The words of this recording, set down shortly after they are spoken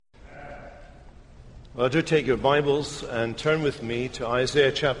Well, do take your Bibles and turn with me to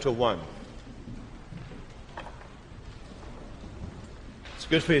Isaiah chapter 1. It's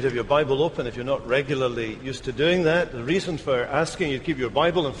good for you to have your Bible open if you're not regularly used to doing that. The reason for asking you to keep your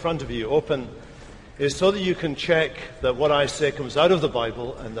Bible in front of you open is so that you can check that what I say comes out of the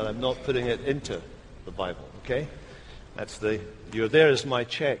Bible and that I'm not putting it into the Bible, okay? You're there as my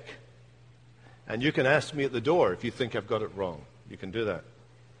check. And you can ask me at the door if you think I've got it wrong. You can do that.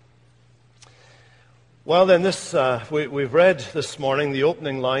 Well, then, we've read this morning the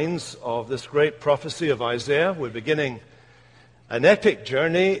opening lines of this great prophecy of Isaiah. We're beginning an epic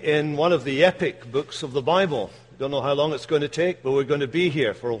journey in one of the epic books of the Bible. We don't know how long it's going to take, but we're going to be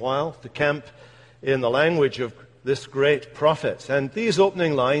here for a while to camp in the language of this great prophet. And these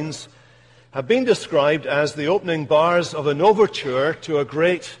opening lines have been described as the opening bars of an overture to a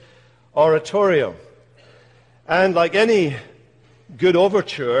great oratorio. And like any good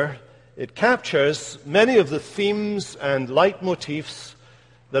overture, it captures many of the themes and leitmotifs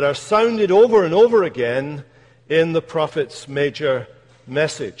that are sounded over and over again in the prophet's major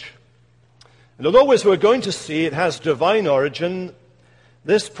message. And although, as we're going to see, it has divine origin,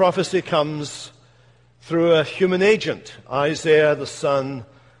 this prophecy comes through a human agent, Isaiah the son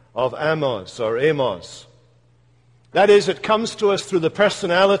of Amos. That is, it comes to us through the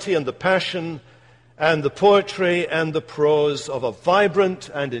personality and the passion and the poetry and the prose of a vibrant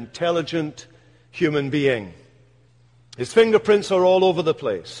and intelligent human being. His fingerprints are all over the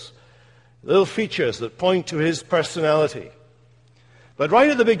place, little features that point to his personality. But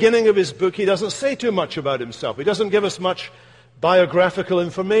right at the beginning of his book, he doesn't say too much about himself. He doesn't give us much biographical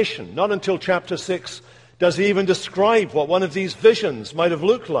information. Not until chapter 6 does he even describe what one of these visions might have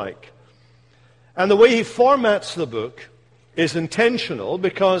looked like. And the way he formats the book is intentional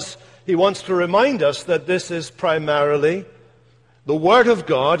because he wants to remind us that this is primarily the Word of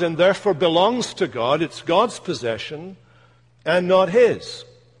God and therefore belongs to God. It's God's possession and not his.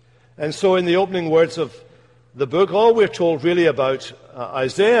 And so in the opening words of the book, all we're told really about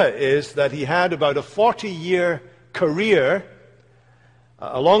Isaiah is that he had about a 40-year career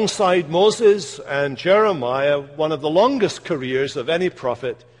alongside Moses and Jeremiah, one of the longest careers of any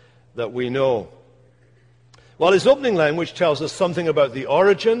prophet that we know. Well, his opening language tells us something about the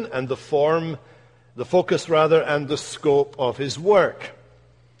origin and the form, the focus rather, and the scope of his work.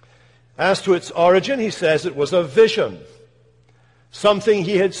 As to its origin, he says it was a vision, something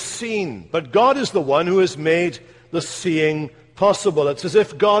he had seen. But God is the one who has made the seeing possible. It's as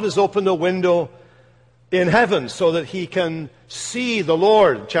if God has opened a window in heaven so that he can see the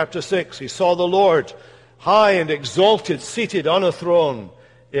Lord. Chapter 6, he saw the Lord high and exalted, seated on a throne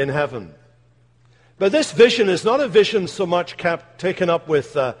in heaven. But this vision is not a vision so much taken up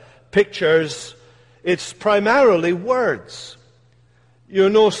with pictures. It's primarily words. You're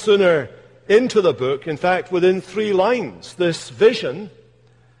no sooner into the book, in fact, within 3 lines, this vision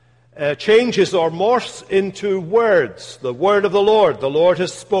changes or morphs into words. The word of the Lord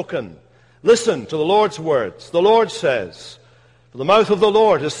has spoken. Listen to the Lord's words. The Lord says, the mouth of the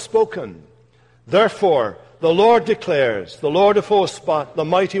Lord has spoken. Therefore, the Lord declares, the Lord of hosts, the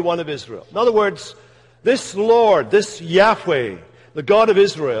mighty one of Israel. In other words, this Lord, this Yahweh, the God of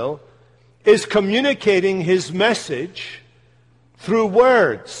Israel, is communicating his message through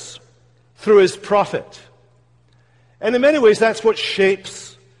words, through his prophet. And in many ways, that's what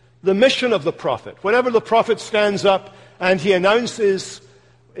shapes the mission of the prophet. Whenever the prophet stands up and he announces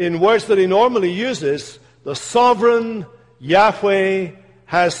in words that he normally uses, the sovereign Yahweh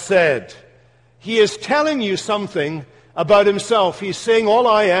has said, he is telling you something about himself. He's saying, all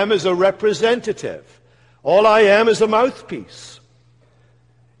I am is a representative. All I am is a mouthpiece.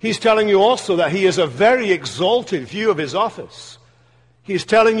 He's telling you also that he is a very exalted view of his office. He's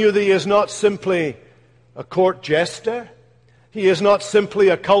telling you that he is not simply a court jester. He is not simply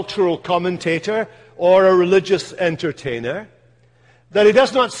a cultural commentator or a religious entertainer. That he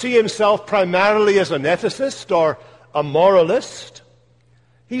does not see himself primarily as an ethicist or a moralist.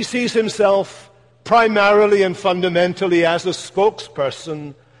 He sees himself primarily and fundamentally as a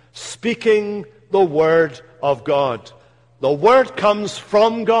spokesperson speaking the Word of God. The Word comes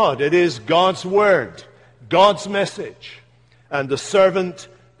from God. It is God's Word, God's message. And the servant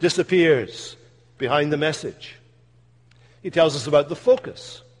disappears behind the message. He tells us about the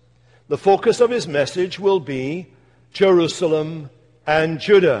focus. The focus of his message will be Jerusalem and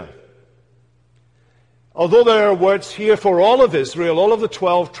Judah. Although there are words here for all of Israel, all of the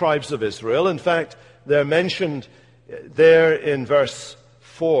 12 tribes of Israel, in fact, they're mentioned there in verse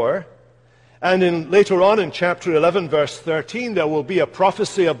 4, and later on in chapter 11, verse 13, there will be a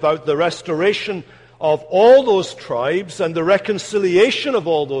prophecy about the restoration of all those tribes and the reconciliation of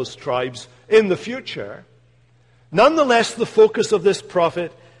all those tribes in the future, nonetheless the focus of this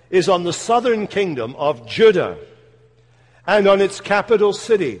prophet is on the southern kingdom of Judah and on its capital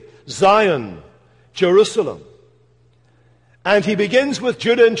city, Zion, Jerusalem. And he begins with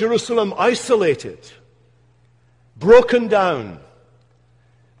Judah and Jerusalem isolated, broken down.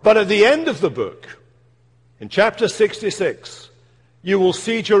 But at the end of the book, in chapter 66, you will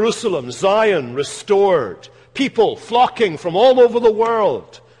see Jerusalem, Zion, restored, people flocking from all over the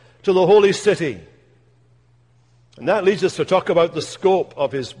world to the holy city. And that leads us to talk about the scope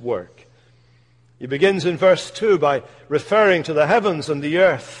of his work. He begins in verse 2 by referring to the heavens and the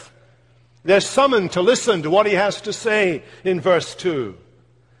earth. They're summoned to listen to what he has to say in verse 2.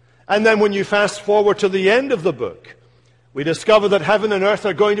 And then when you fast forward to the end of the book, we discover that heaven and earth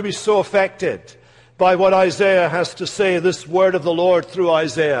are going to be so affected by what Isaiah has to say, this word of the Lord through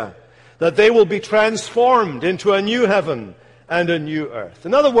Isaiah, that they will be transformed into a new heaven and a new earth.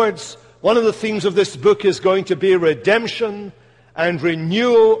 In other words, one of the themes of this book is going to be redemption and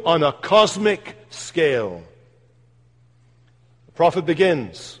renewal on a cosmic scale. The prophet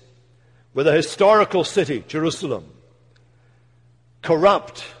begins with a historical city, Jerusalem,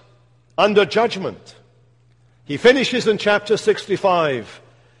 corrupt, under judgment. He finishes in chapter 65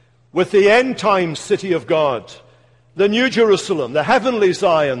 with the end-time city of God, the New Jerusalem, the heavenly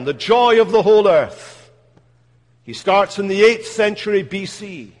Zion, the joy of the whole earth. He starts in the 8th century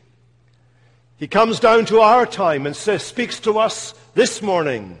BC. He comes down to our time and speaks to us this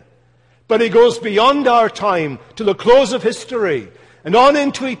morning. But he goes beyond our time to the close of history and on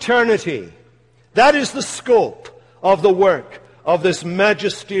into eternity. That is the scope of the work of this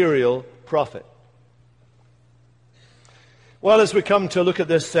magisterial prophet. Well, as we come to look at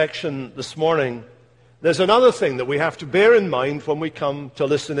this section this morning, there's another thing that we have to bear in mind when we come to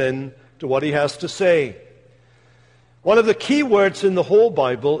listen in to what he has to say. One of the key words in the whole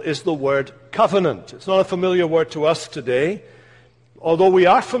Bible is the word covenant. It's not a familiar word to us today, although we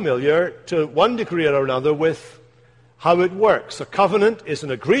are familiar to one degree or another with how it works. A covenant is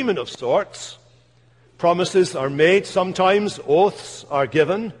an agreement of sorts. Promises are made, sometimes oaths are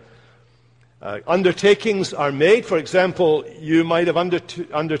given. Undertakings are made. For example, you might have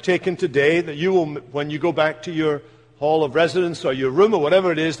undertaken today that you will, when you go back to your hall of residence or your room or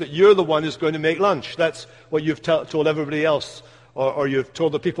whatever it is, that you're the one who's going to make lunch. That's what you've told everybody else, or you've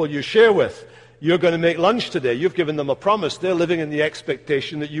told the people you share with. You're going to make lunch today. You've given them a promise. They're living in the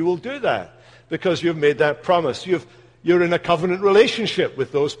expectation that you will do that because you've made that promise. You're in a covenant relationship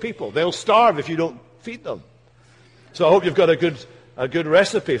with those people. They'll starve if you don't feed them. So I hope you've got a good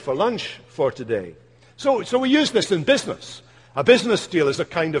recipe for lunch for today. So we use this in business. A business deal is a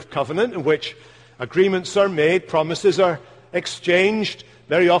kind of covenant in which agreements are made, promises are exchanged.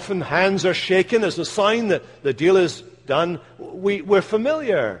 Very often hands are shaken as a sign that the deal is done. We're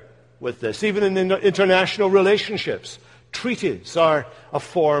familiar with this. Even in international relationships, treaties are a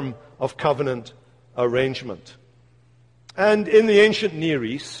form of covenant arrangement. And in the ancient Near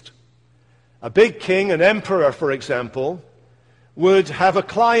East, a big king, an emperor, for example, would have a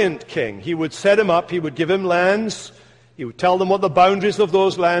client king. He would set him up. He would give him lands. He would tell them what the boundaries of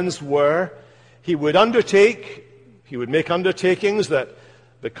those lands were. He would make undertakings that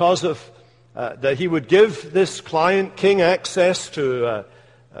because of that he would give this client king access to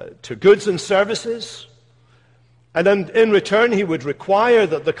goods and services. And then in return, he would require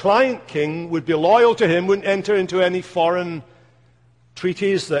that the client king would be loyal to him, wouldn't enter into any foreign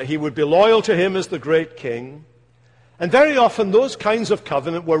treaties, that he would be loyal to him as the great king. And very often those kinds of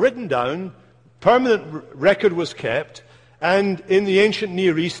covenant were written down, permanent record was kept, and in the ancient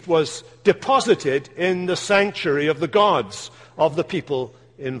Near East was deposited in the sanctuary of the gods of the people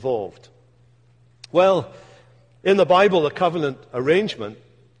involved. Well, in the Bible, the covenant arrangement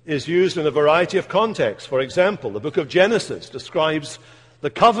is used in a variety of contexts. For example, the book of Genesis describes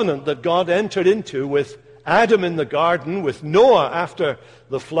the covenant that God entered into with Adam in the garden, with Noah after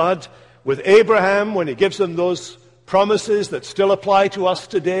the flood, with Abraham when he gives them those promises that still apply to us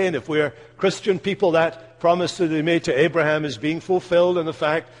today. And if we're Christian people, that promise that he made to Abraham is being fulfilled in the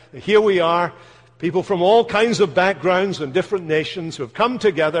fact that here we are, people from all kinds of backgrounds and different nations who have come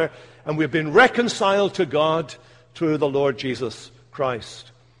together, and we've been reconciled to God through the Lord Jesus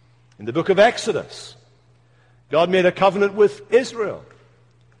Christ. In the book of Exodus, God made a covenant with Israel.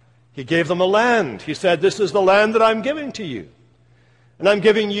 He gave them a land. He said, "This is the land that I'm giving to you. And I'm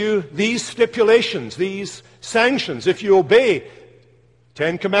giving you these stipulations, these sanctions. If you obey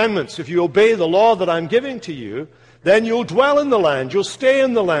 10 commandments, if you obey the law that I'm giving to you, then you'll dwell in the land. You'll stay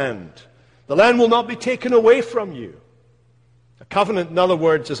in the land. The land will not be taken away from you." A covenant, in other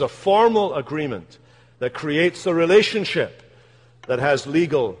words, is a formal agreement that creates a relationship that has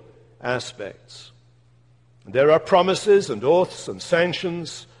legal aspects. And there are promises and oaths and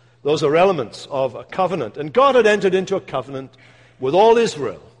sanctions. Those are elements of a covenant. And God had entered into a covenant with all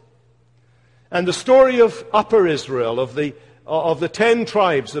Israel. And the story of Upper Israel, of the 10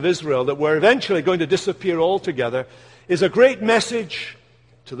 tribes of Israel that were eventually going to disappear altogether, is a great message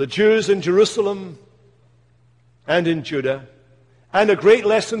to the Jews in Jerusalem and in Judah, and a great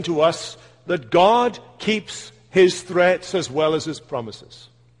lesson to us that God keeps his threats as well as his promises.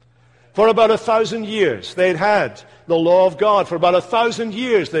 For about 1,000 years they'd had the law of God. For about 1,000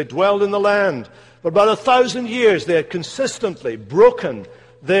 years they dwelled in the land. For about 1,000 years they had consistently broken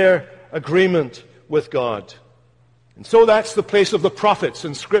their agreement with God. And so that's the place of the prophets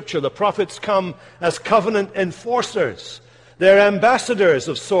in Scripture. The prophets come as covenant enforcers. They're ambassadors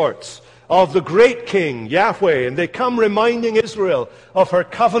of sorts of the great King, Yahweh, and they come reminding Israel of her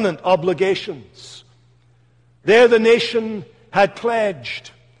covenant obligations. There the nation had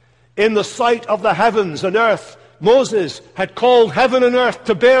pledged in the sight of the heavens and earth. Moses had called heaven and earth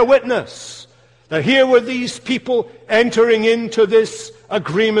to bear witness. Now here were these people entering into this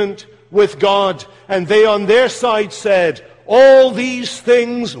agreement with God, and they on their side said, all these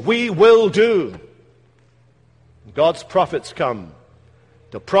things we will do. God's prophets come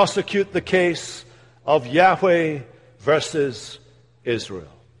to prosecute the case of Yahweh versus Israel.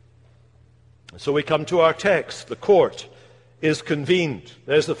 So we come to our text. The court is convened.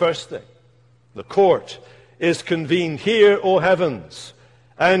 There's the first thing. The court is convened. Hear, O heavens,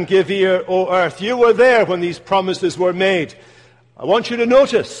 and give ear, O earth. You were there when these promises were made. I want you to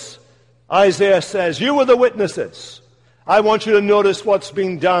notice, Isaiah says, you were the witnesses. I want you to notice what's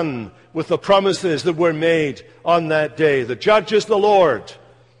being done with the promises that were made on that day. The judge is the Lord.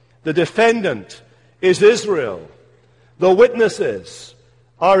 The defendant is Israel. The witnesses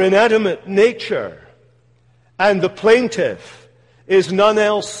are inanimate nature. And the plaintiff is none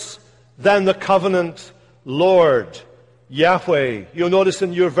else than the covenant Lord, Yahweh. You'll notice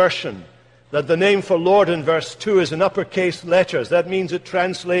in your version that the name for Lord in verse 2 is in uppercase letters. That means it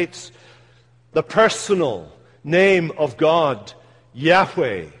translates the personal name of God,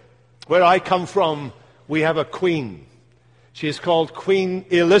 Yahweh. Where I come from, we have a queen. She is called Queen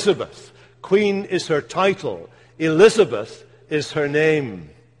Elizabeth. Queen is her title. Elizabeth is her name.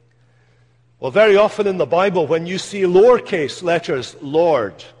 Well, very often in the Bible, when you see lowercase letters,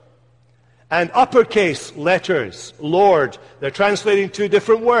 Lord, and uppercase letters, Lord, they're translating two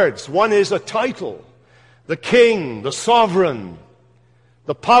different words. One is a title, the king, the sovereign,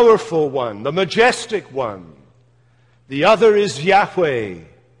 the powerful one, the majestic one. The other is Yahweh,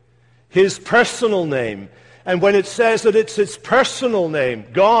 his personal name. And when it says that it's his personal name,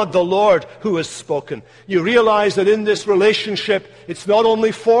 God the Lord, who has spoken, you realize that in this relationship, it's not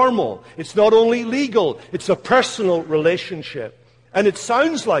only formal, it's not only legal, it's a personal relationship. And it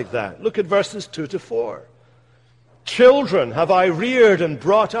sounds like that. Look at verses 2 to 4. Children have I reared and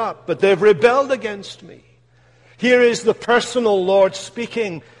brought up, but they've rebelled against me. Here is the personal Lord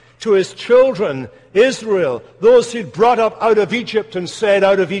speaking to his children, Israel, those he'd brought up out of Egypt and said,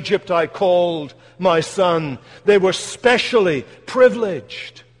 out of Egypt I called my son. They were specially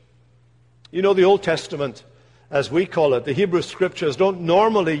privileged. You know, the Old Testament, as we call it, the Hebrew Scriptures don't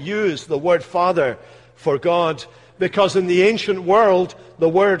normally use the word Father for God, because in the ancient world, the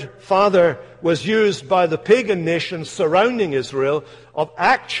word Father was used by the pagan nations surrounding Israel of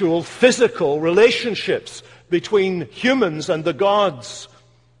actual physical relationships between humans and the gods.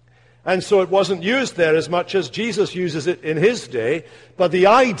 And so it wasn't used there as much as Jesus uses it in his day. But the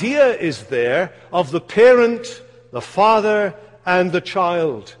idea is there of the parent, the father, and the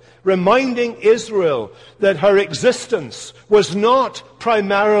child, reminding Israel that her existence was not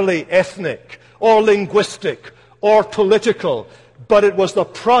primarily ethnic or linguistic or political, but it was the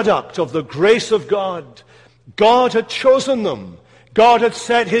product of the grace of God. God had chosen them. God had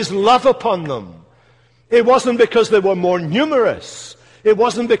set his love upon them. It wasn't because they were more numerous. It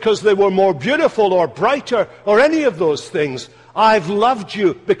wasn't because they were more beautiful or brighter or any of those things. I've loved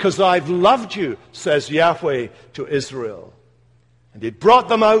you because I've loved you, says Yahweh to Israel. And he'd brought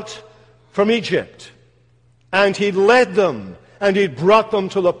them out from Egypt. And he'd led them. And he'd brought them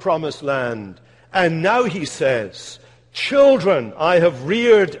to the promised land. And now he says, children I have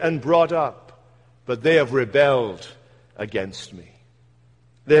reared and brought up, but they have rebelled against me.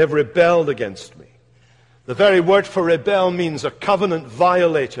 They have rebelled against me. The very word for rebel means a covenant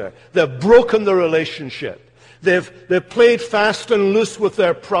violator. They've broken the relationship. They've played fast and loose with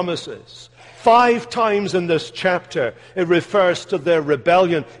their promises. 5 times in this chapter, it refers to their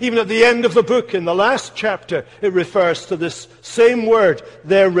rebellion. Even at the end of the book, in the last chapter, it refers to this same word,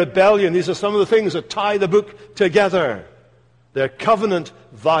 their rebellion. These are some of the things that tie the book together. They're covenant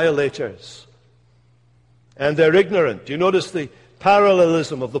violators. And they're ignorant. Do you notice the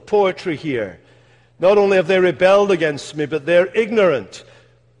parallelism of the poetry here? Not only have they rebelled against me, but they're ignorant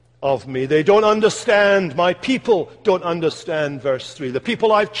of me. They don't understand. My people don't understand, verse 3. The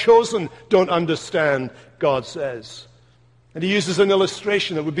people I've chosen don't understand, God says. And he uses an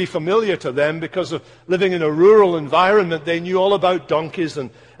illustration that would be familiar to them because of living in a rural environment. They knew all about donkeys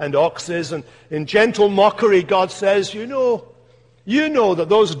and oxes. And in gentle mockery, God says, you know that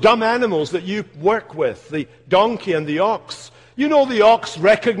those dumb animals that you work with, the donkey and the ox, you know the ox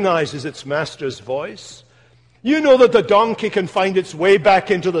recognizes its master's voice. You know that the donkey can find its way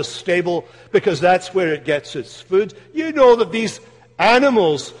back into the stable because that's where it gets its food. You know that these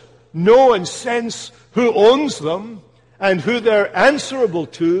animals know and sense who owns them and who they're answerable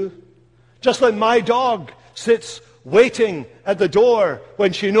to. Just like my dog sits waiting at the door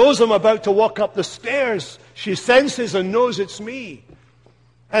when she knows I'm about to walk up the stairs. She senses and knows it's me.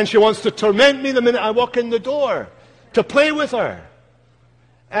 And she wants to torment me the minute I walk in the door, to play with her.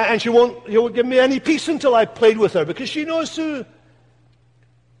 And she won't give me any peace until I've played with her, because she knows who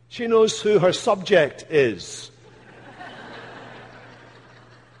her subject is.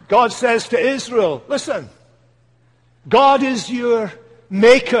 God says to Israel, listen, God is your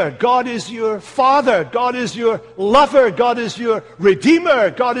maker, God is your father, God is your lover, God is your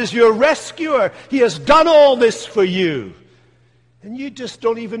redeemer, God is your rescuer. He has done all this for you. And you just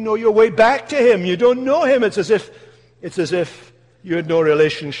don't even know your way back to him. You don't know him. It's as if you had no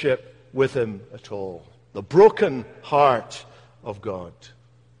relationship with him at all. The broken heart of God.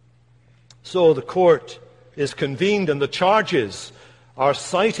 So the court is convened and the charges are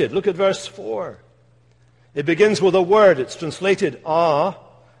cited. Look at verse 4. It begins with a word. It's translated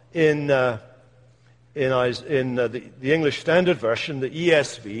in the English Standard Version, the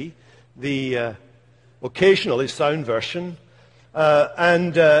ESV, the occasionally sound version.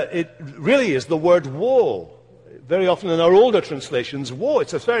 And it really is the word woe. Very often in our older translations, woe.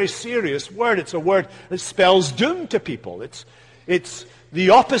 It's a very serious word. It's a word that spells doom to people. It's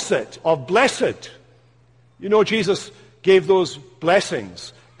the opposite of blessed. You know, Jesus gave those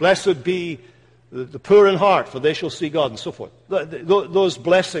blessings. Blessed be the poor in heart, for they shall see God, and so forth. Those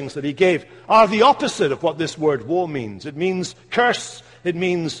blessings that he gave are the opposite of what this word woe means. It means curse. It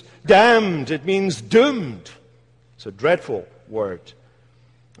means damned. It means doomed. It's a dreadful word.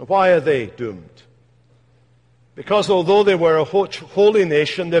 Why are they doomed? Because although they were a holy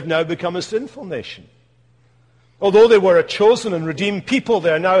nation, they've now become a sinful nation. Although they were a chosen and redeemed people,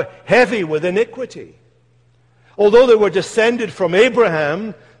 they are now heavy with iniquity. Although they were descended from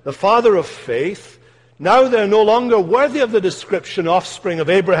Abraham, the father of faith, now they're no longer worthy of the description offspring of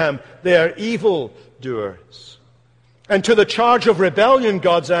Abraham. They are evildoers. And to the charge of rebellion,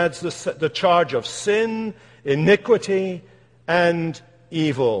 God adds the charge of sin, iniquity, and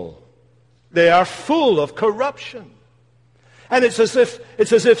evil. They are full of corruption. And it's as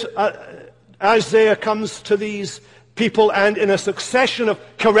if Isaiah comes to these people and in a succession of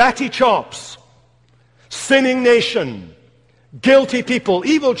karate chops, sinning nation, guilty people,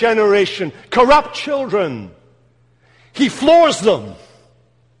 evil generation, corrupt children, he floors them.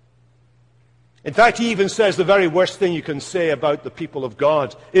 In fact, he even says the very worst thing you can say about the people of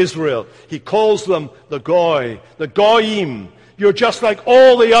God, Israel. He calls them the Goy, the Goyim. You're just like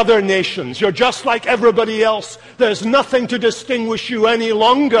all the other nations. You're just like everybody else. There's nothing to distinguish you any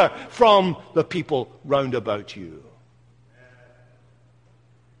longer from the people round about you.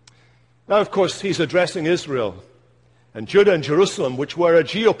 Now, of course, he's addressing Israel and Judah and Jerusalem, which were a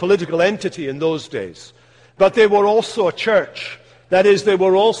geopolitical entity in those days. But they were also a church. That is, they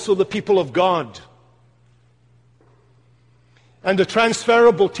were also the people of God. And the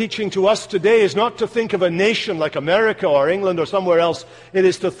transferable teaching to us today is not to think of a nation like America or England or somewhere else. It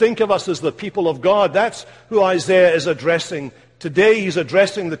is to think of us as the people of God. That's who Isaiah is addressing. Today he's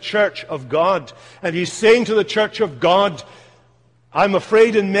addressing the church of God. And he's saying to the church of God, I'm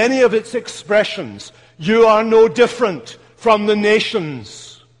afraid in many of its expressions, you are no different from the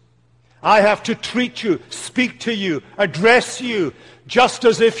nations. I have to treat you, speak to you, address you, just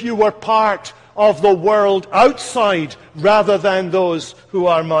as if you were part of the world outside rather than those who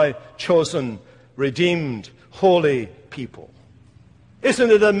are my chosen, redeemed, holy people.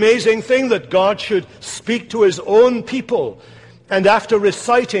 Isn't it an amazing thing that God should speak to his own people and after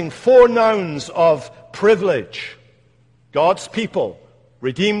reciting 4 nouns of privilege, God's people,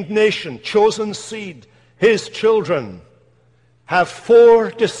 redeemed nation, chosen seed, his children, have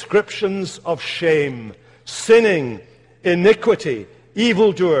 4 descriptions of shame: sinning, iniquity,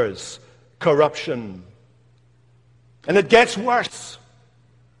 evildoers, corruption. And it gets worse.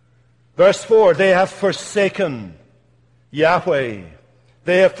 Verse 4, they have forsaken Yahweh.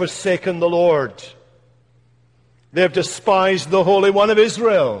 They have forsaken the Lord. They have despised the Holy One of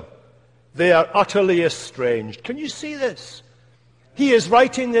Israel. They are utterly estranged. Can you see this? He is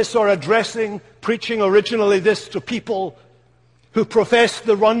writing this or addressing, preaching originally this to people who profess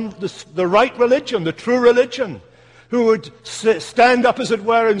the right religion, the true religion, who would stand up, as it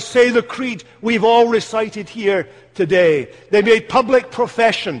were, and say the creed we've all recited here today. They made public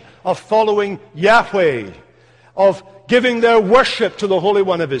profession of following Yahweh, of giving their worship to the Holy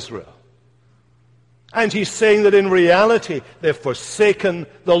One of Israel. And he's saying that in reality, they've forsaken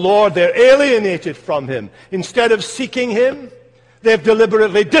the Lord. They're alienated from him. Instead of seeking him, they've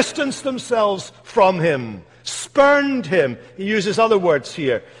deliberately distanced themselves from him, spurned him. He uses other words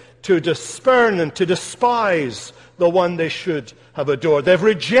here, to spurn and to despise the one they should have adored. They've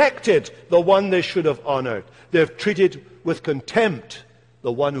rejected the one they should have honored. They've treated with contempt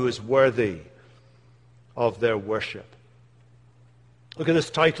the one who is worthy of their worship. Look at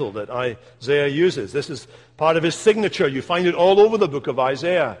this title that Isaiah uses. This is part of his signature. You find it all over the book of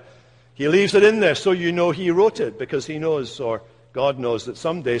Isaiah. He leaves it in there so you know he wrote it, because he knows, or God knows, that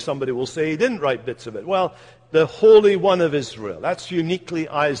someday somebody will say he didn't write bits of it. Well, the Holy One of Israel. That's uniquely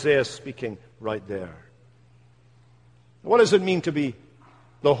Isaiah speaking right there. What does it mean to be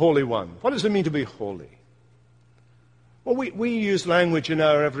the Holy One? What does it mean to be holy? Well, we use language in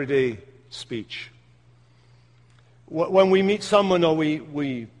our everyday speech. When we meet someone, or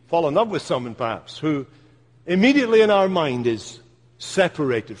we fall in love with someone perhaps, who immediately in our mind is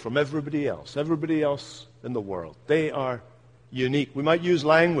separated from everybody else in the world. They are unique. We might use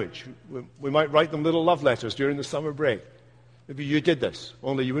language. We might write them little love letters during the summer break. Maybe you did this,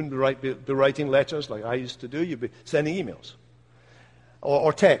 only you wouldn't be writing letters like I used to do. You'd be sending emails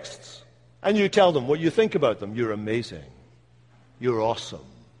or texts. And you tell them what you think about them. You're amazing. You're awesome.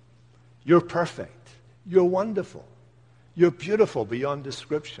 You're perfect. You're wonderful. You're beautiful beyond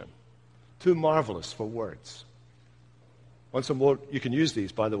description. Too marvelous for words. Once more, you can use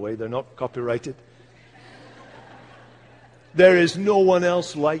these, by the way. They're not copyrighted. There is no one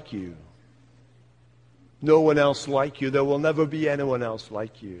else like you. No one else like you. There will never be anyone else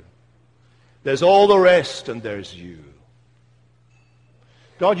like you. There's all the rest, and there's you.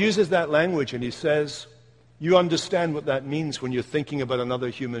 God uses that language, and he says, you understand what that means when you're thinking about another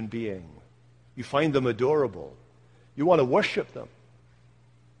human being. You find them adorable. You want to worship them.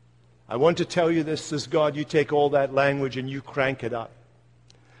 I want to tell you this, says God, you take all that language and you crank it up.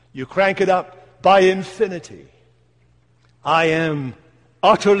 You crank it up by infinity. I am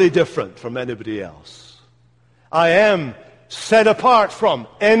utterly different from anybody else. I am set apart from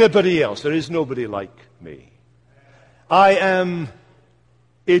anybody else. There is nobody like me. I am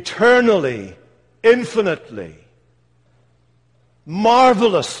eternally, infinitely,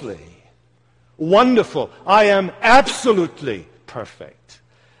 marvelously wonderful. I am absolutely perfect.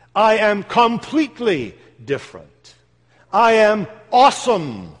 I am completely different. I am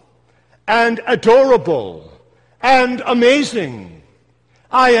awesome and adorable and amazing.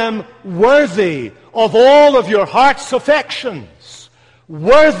 I am worthy of all of your heart's affections,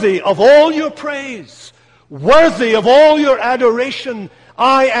 worthy of all your praise, worthy of all your adoration.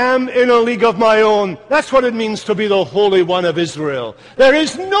 I am in a league of my own. That's what it means to be the Holy One of Israel. There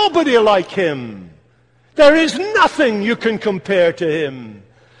is nobody like him. There is nothing you can compare to him.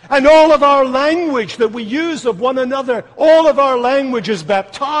 And all of our language that we use of one another, all of our language is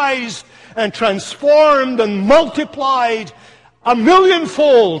baptized and transformed and multiplied a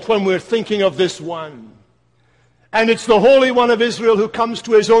millionfold when we're thinking of this one. And it's the Holy One of Israel who comes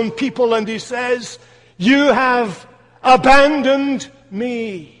to his own people and he says, you have abandoned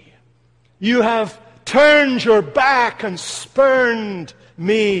me. You have turned your back and spurned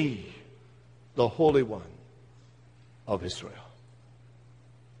me, the Holy One of Israel.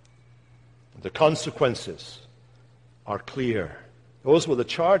 The consequences are clear. Those were the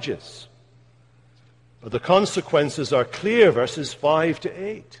charges. But the consequences are clear, verses 5 to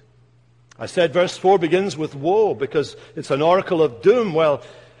 8. I said verse 4 begins with woe because it's an oracle of doom. Well,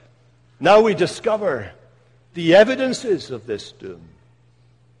 now we discover the evidences of this doom.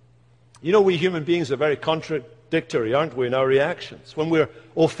 You know, we human beings are very contradictory, aren't we, in our reactions? When we're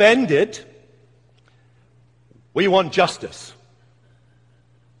offended, we want justice.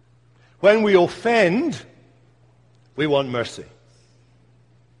 When we offend, we want mercy.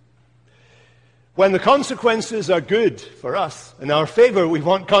 When the consequences are good for us, in our favor, we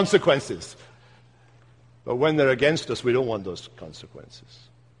want consequences. But when they're against us, we don't want those consequences.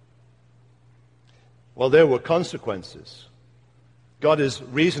 Well, there were consequences. God is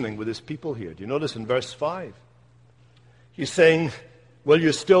reasoning with his people here. Do you notice in verse 5? He's saying, will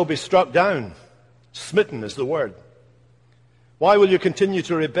you still be struck down? Smitten is the word. Why will you continue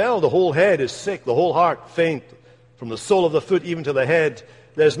to rebel? The whole head is sick, the whole heart faint. From the sole of the foot even to the head,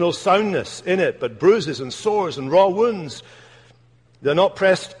 there's no soundness in it, but bruises and sores and raw wounds. They're not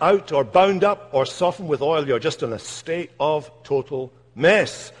pressed out or bound up or softened with oil. You're just in a state of total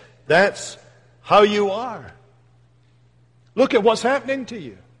mess. That's how you are. Look at what's happening to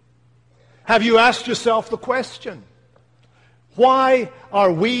you. Have you asked yourself the question, why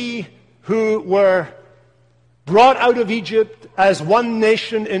are we who were brought out of Egypt as one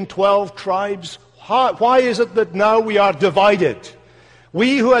nation in 12 tribes, why is it that now we are divided?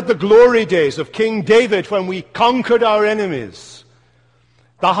 We who had the glory days of King David when we conquered our enemies,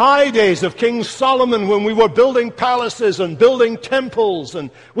 the high days of King Solomon when we were building palaces and building temples, and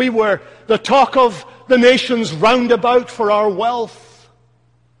we were the talk of the nations round about for our wealth.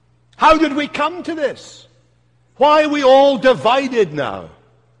 How did we come to this? Why are we all divided now?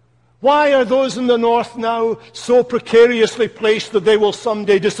 Why are those in the north now so precariously placed that they will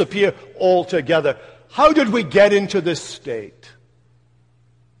someday disappear altogether? How did we get into this state?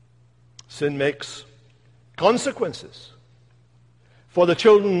 Sin makes consequences. For the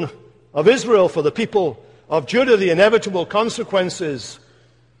children of Israel, for the people of Judah, the inevitable consequences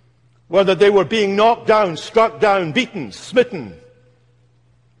were that they were being knocked down, struck down, beaten, smitten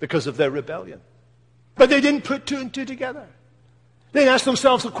because of their rebellion. But they didn't put two and two together. They asked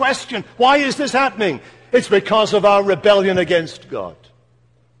themselves the question, why is this happening? It's because of our rebellion against God.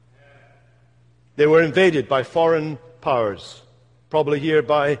 They were invaded by foreign powers, probably here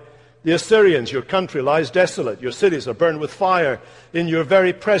by the Assyrians. Your country lies desolate. Your cities are burned with fire. In your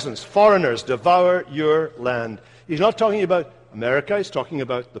very presence, foreigners devour your land. He's not talking about America. He's talking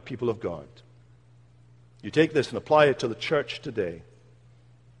about the people of God. You take this and apply it to the church today.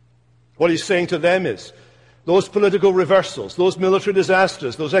 What he's saying to them is, those political reversals, those military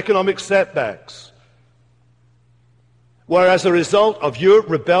disasters, those economic setbacks were as a result of your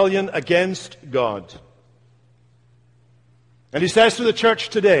rebellion against God. And he says to the church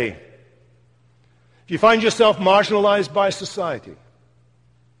today, if you find yourself marginalized by society,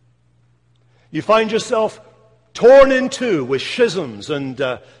 you find yourself torn in two with schisms and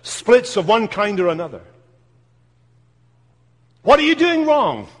splits of one kind or another, what are you doing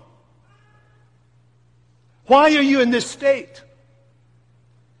wrong? Why are you in this state?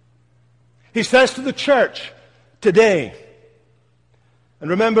 He says to the church today, and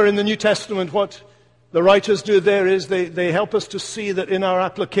remember in the New Testament what the writers do there is they help us to see that in our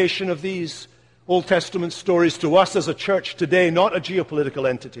application of these Old Testament stories to us as a church today, not a geopolitical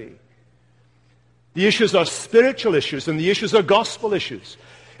entity. The issues are spiritual issues and the issues are gospel issues.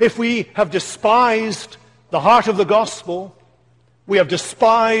 If we have despised the heart of the gospel, we have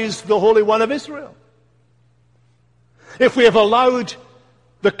despised the Holy One of Israel. If we have allowed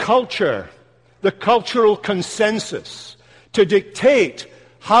the culture, the cultural consensus to dictate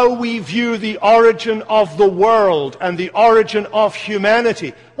how we view the origin of the world and the origin of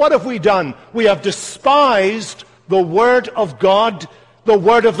humanity, what have we done? We have despised the Word of God, the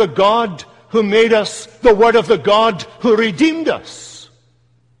Word of the God who made us, the Word of the God who redeemed us.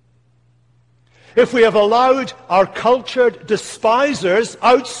 If we have allowed our cultured despisers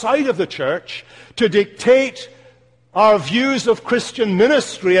outside of the church to dictate our views of Christian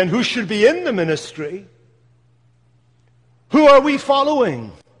ministry and who should be in the ministry, who are we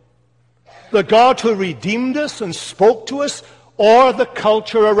following? The God who redeemed us and spoke to us, or the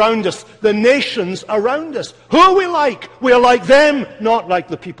culture around us, the nations around us? Who are we like? We are like them, not like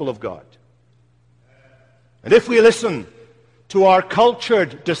the people of God. And if we listen to our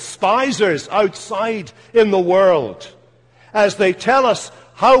cultured despisers outside in the world, as they tell us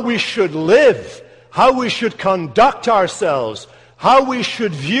how we should live, how we should conduct ourselves, how we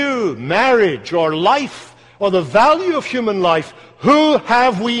should view marriage or life or the value of human life, who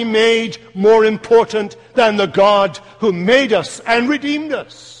have we made more important than the God who made us and redeemed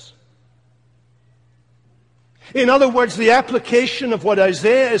us? In other words, the application of what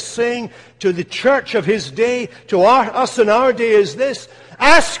Isaiah is saying to the church of his day, to us in our day, is this: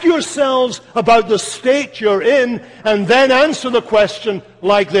 ask yourselves about the state you're in, and then answer the question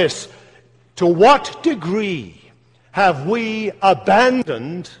like this: to what degree have we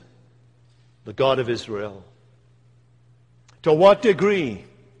abandoned the God of Israel? To what degree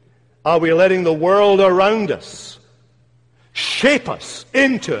are we letting the world around us shape us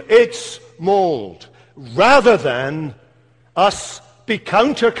into its mold, rather than us be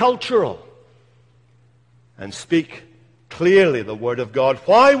countercultural and speak clearly the word of God.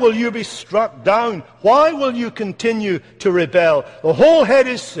 Why will you be struck down? Why will you continue to rebel? The whole head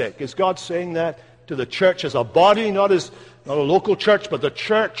is sick. Is God saying that to the church as a body, not a local church, but the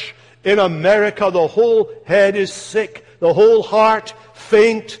church in America? The whole head is sick. The whole heart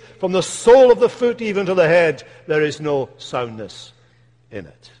faint. From the sole of the foot even to the head, there is no soundness in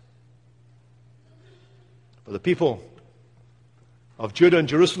it. For the people of Judah and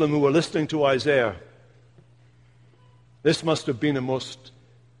Jerusalem who were listening to Isaiah, this must have been a most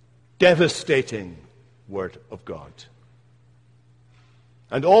devastating word of God.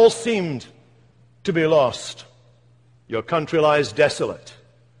 And all seemed to be lost. Your country lies desolate.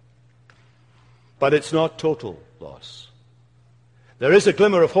 But it's not total loss. There is a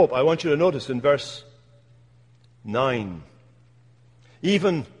glimmer of hope. I want you to notice in verse 9.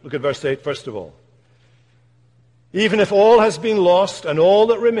 Look at verse 8 first of all. Even if all has been lost and all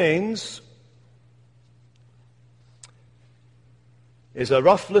that remains is a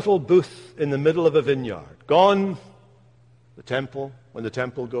rough little booth in the middle of a vineyard. Gone the temple when the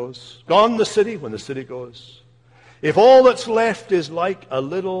temple goes. Gone the city when the city goes. If all that's left is like a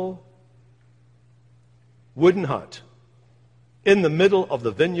little wooden hut in the middle of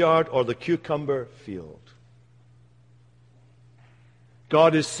the vineyard or the cucumber field.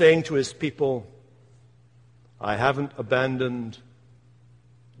 God is saying to his people, I haven't abandoned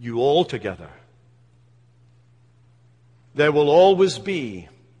you altogether. There will always be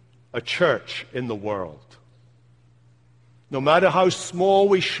a church in the world. No matter how small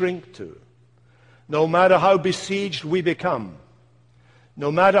we shrink to, no matter how besieged we become,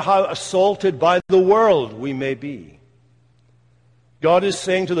 no matter how assaulted by the world we may be, God is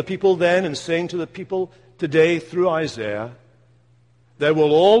saying to the people then and saying to the people today through Isaiah, there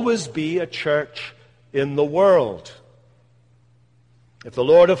will always be a church in the world. If the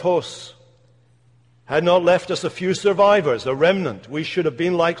Lord of hosts had not left us a few survivors, a remnant, we should have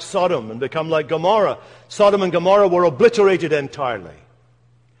been like Sodom and become like Gomorrah. Sodom and Gomorrah were obliterated entirely.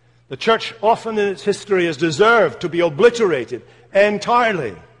 The church often in its history has deserved to be obliterated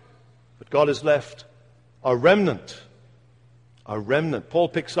entirely. But God has left a remnant. A remnant. Paul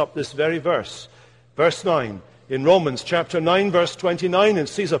picks up this very verse, verse 9, in Romans chapter 9, verse 29, and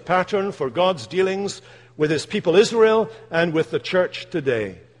sees a pattern for God's dealings with his people Israel and with the church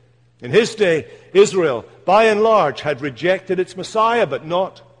today. In his day, Israel, by and large, had rejected its Messiah, but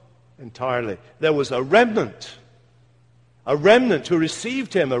not entirely. There was a remnant who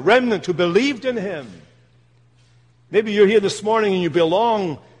received him, a remnant who believed in him. Maybe you're here this morning and you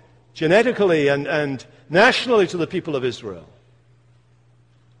belong genetically and nationally to the people of Israel.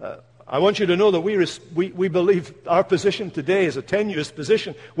 I want you to know that we believe our position today is a tenuous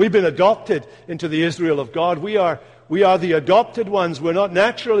position. We've been adopted into the Israel of God. We are the adopted ones. We're not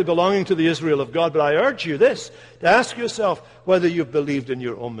naturally belonging to the Israel of God. But I urge you this, to ask yourself whether you've believed in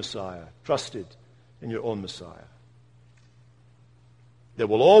your own Messiah, trusted in your own Messiah. There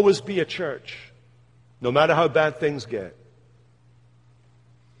will always be a church, no matter how bad things get.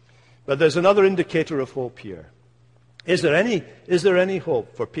 But there's another indicator of hope here. Is there any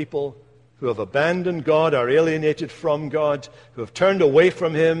hope for people who have abandoned God, are alienated from God, who have turned away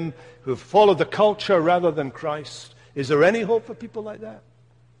from him, who have followed the culture rather than Christ? Is there any hope for people like that?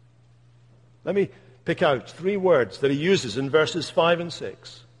 Let me pick out 3 words that he uses in verses 5 and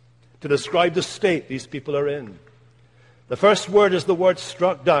 6 to describe the state these people are in. The first word is the word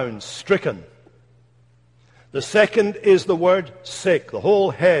struck down, stricken. The second is the word sick. The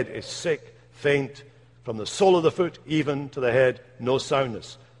whole head is sick, faint, from the sole of the foot even to the head, no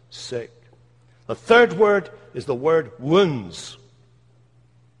soundness, sick. The third word is the word wounds.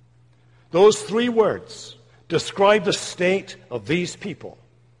 Those 3 words describe the state of these people.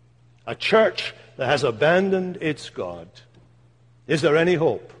 A church that has abandoned its God. Is there any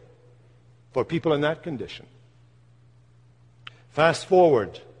hope for people in that condition? Fast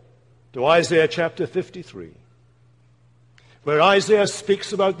forward to Isaiah chapter 53, where Isaiah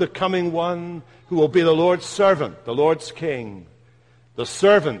speaks about the coming one who will be the Lord's servant, the Lord's king, the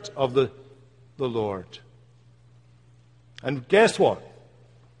servant of the Lord. And guess what?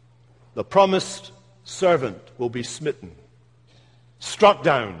 The promised servant will be smitten, struck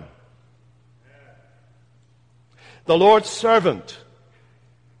down. The Lord's servant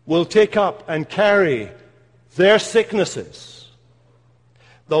will take up and carry their sicknesses.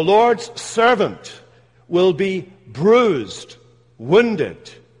 The Lord's servant will be bruised,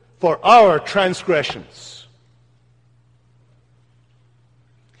 wounded for our transgressions.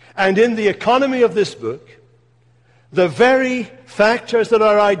 And in the economy of this book, the very factors that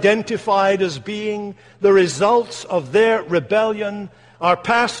are identified as being the results of their rebellion are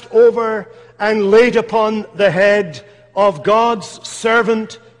passed over and laid upon the head of God's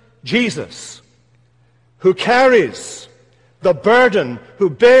servant Jesus, who carries the burden, who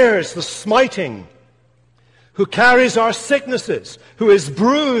bears the smiting, who carries our sicknesses, who is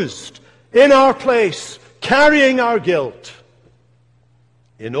bruised in our place, carrying our guilt,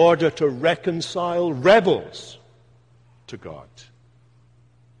 in order to reconcile rebels to God.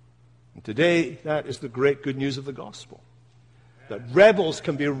 And today, that is the great good news of the gospel, that rebels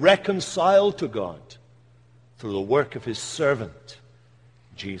can be reconciled to God through the work of his servant,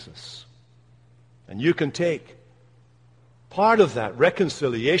 Jesus. And you can take part of that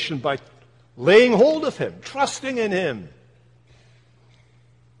reconciliation by laying hold of him, trusting in him,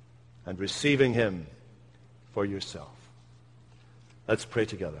 and receiving him for yourself. Let's pray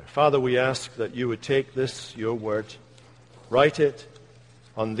together. Father, we ask that you would take this, your word, write it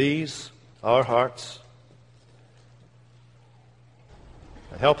on these, our hearts,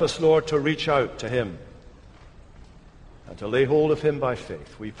 and help us, Lord, to reach out to him and to lay hold of him by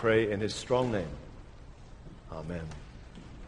faith. We pray in his strong name. Amen.